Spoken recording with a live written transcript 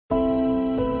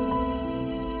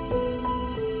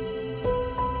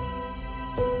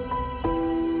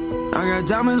got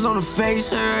diamonds on her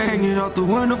face, hair hanging out the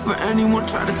window for anyone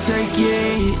try to take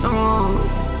it.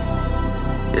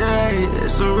 Yeah,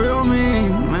 it's a real me,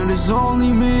 man, it's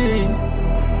only me.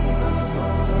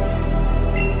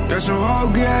 Got your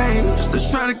whole game just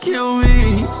to try to kill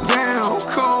me. Damn,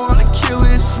 cold on a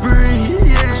killing spree.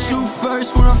 Yeah, shoot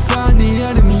first when I find the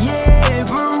enemy. Yeah,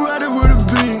 but right where the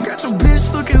beat. Got your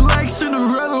bitch looking like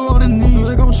Cinderella on her knees.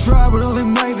 They gon' try, but all they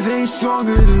might, but they ain't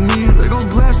stronger than me. They gon'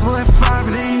 blast for that fire,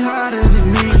 but they ain't hotter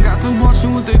than me. Got them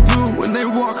watching what they do when they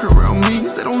walk around me.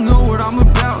 They don't know what I'm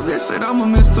about, they said I'm a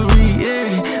mystery.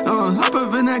 Yeah, hop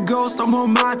up in that ghost, I'm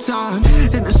on my time.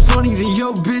 And it's funny that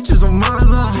your bitch is on my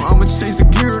line. I'ma chase the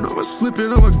gear and I'ma slip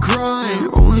it, I'ma grind.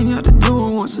 Only had to do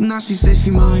it once and now she says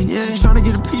she mine. Yeah, tryna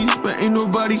get a piece, but ain't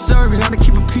nobody serving. How to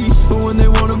keep it peaceful when they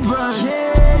wanna burn.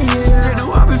 Yeah, they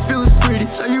know I've been feeling free. They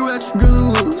tell you that you're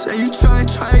gonna lose. Hey, you try and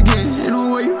try again, ain't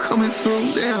no way you coming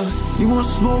through. Damn, you want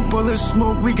smoke, but let's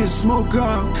smoke, we can smoke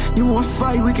up. You want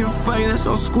fight, we can fight, let's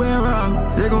all square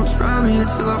up. They gon' try me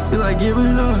until I feel like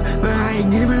giving up, but I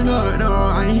ain't giving up, no,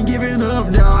 I ain't giving up,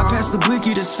 no. I pass the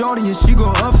blicky to shorty and she go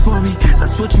up for me.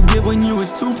 That's what you get when you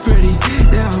was too pretty.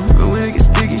 Yeah, but when it gets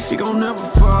sticky, she gon' never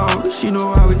fall. She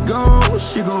know how it goes,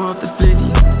 she go up the 50.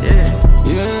 Yeah.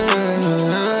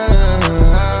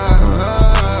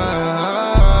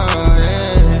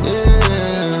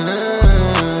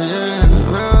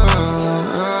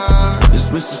 It's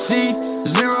Mr.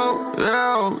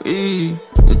 C0LE.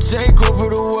 To take over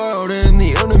the world and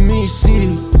the enemy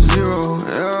C0LE.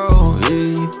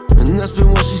 And that's been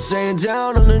what she's saying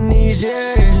down on her knees,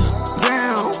 yeah.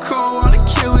 Damn, cold on a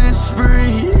killing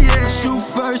spree, yeah. Shoot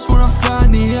first when I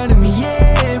find the enemy,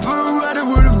 yeah. But right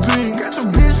where the beat. Got your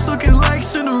bitch looking like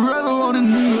Cinderella on her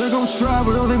knees. They gon' try,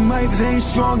 but all they might, but they ain't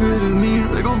stronger than me.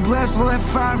 They gon' blast for that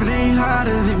fire, but they ain't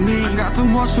hotter than me. Got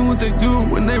them watching what they do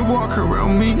when they walk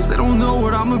around me. They don't know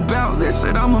what I'm about, they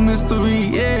said I'm a mystery,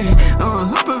 yeah.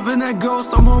 Hop up in that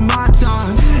ghost, I'm on my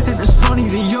time. And it's funny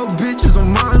that your bitch is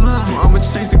on my line. I'ma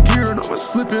chase the gear and I'ma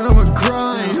slip it, I'ma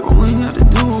grind. Only had to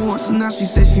do it once and now she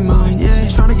says she mine, yeah.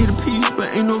 Tryna get a piece, but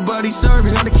ain't nobody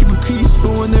serving. How to keep it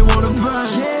peaceful when they wanna burn.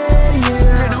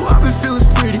 Yeah, they know I've been feeling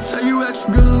free. They tell you that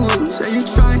you're gonna lose. Hey, you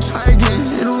try